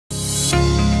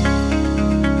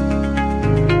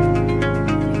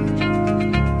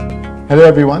Hello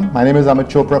everyone, my name is Amit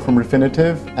Chopra from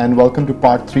Refinitiv and welcome to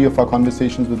part 3 of our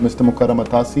conversations with Mr. Mukarram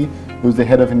Atasi, who is the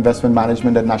Head of Investment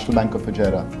Management at National Bank of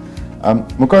Fujairah.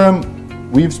 Mukarram,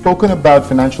 we've spoken about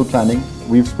financial planning,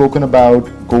 we've spoken about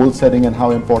goal setting and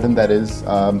how important that is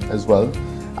as well.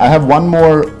 I have one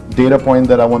more data point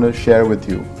that I want to share with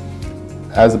you.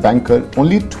 As a banker,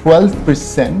 only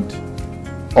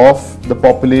 12% of the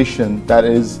population that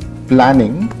is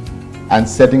planning and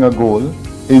setting a goal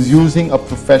is using a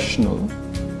professional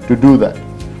to do that.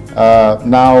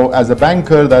 Now, as a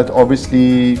banker, that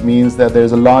obviously means that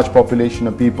there's a large population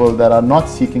of people that are not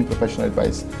seeking professional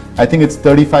advice. I think it's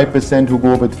 35% who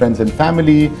go with friends and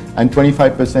family and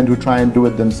 25% who try and do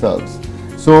it themselves.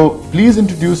 So please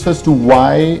introduce us to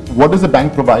what does a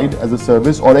bank provide as a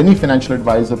service, or any financial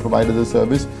advisor provide as a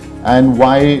service, and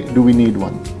why do we need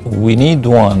one? We need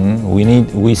one.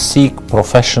 We seek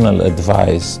professional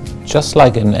advice, just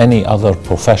like in any other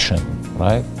profession,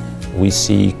 right? We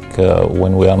seek,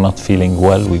 when we are not feeling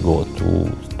well, we go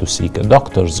to seek a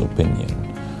doctor's opinion.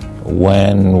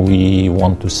 When we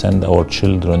want to send our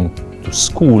children to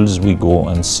schools, we go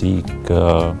and seek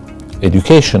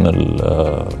educational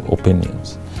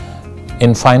opinions.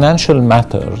 In financial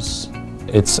matters,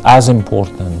 it's as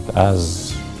important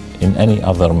as in any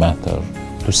other matter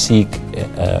to seek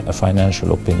a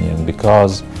financial opinion,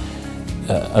 because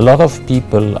a lot of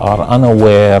people are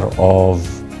unaware of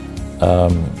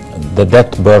the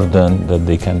debt burden that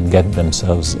they can get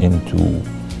themselves into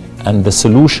and the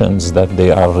solutions that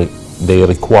they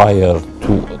require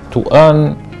to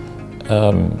earn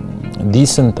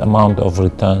decent amount of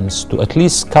returns to at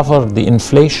least cover the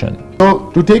inflation.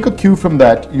 So to take a cue from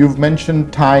that, you've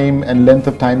mentioned time and length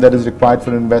of time that is required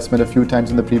for investment a few times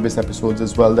in the previous episodes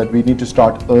as well, that we need to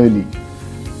start early.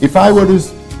 If I were to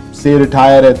say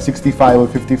retire at 65 or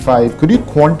 55, could you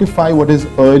quantify what is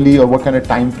early, or what kind of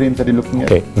time frames that you're looking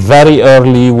at? Okay, very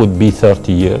early would be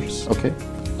 30 years. Okay.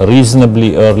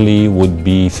 Reasonably early would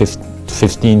be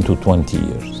 15 to 20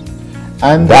 years.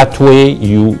 And that way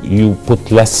you put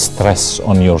less stress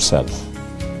on yourself.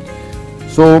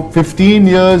 So 15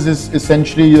 years is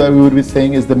essentially, we would be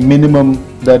saying, is the minimum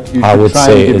that you should try and give yourself. I would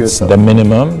say it's the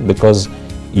minimum, because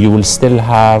you will still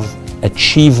have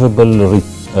achievable,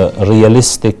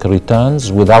 realistic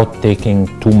returns without taking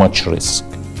too much risk.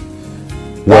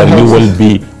 Where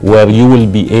you will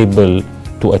be able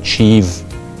to achieve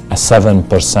a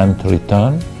 7%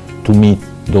 return to meet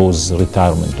those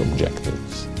retirement objectives.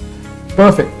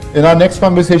 Perfect. In our next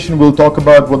conversation, we'll talk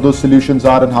about what those solutions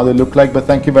are and how they look like. But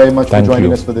thank you very much for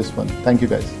joining us for this one. Thank you,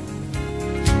 guys.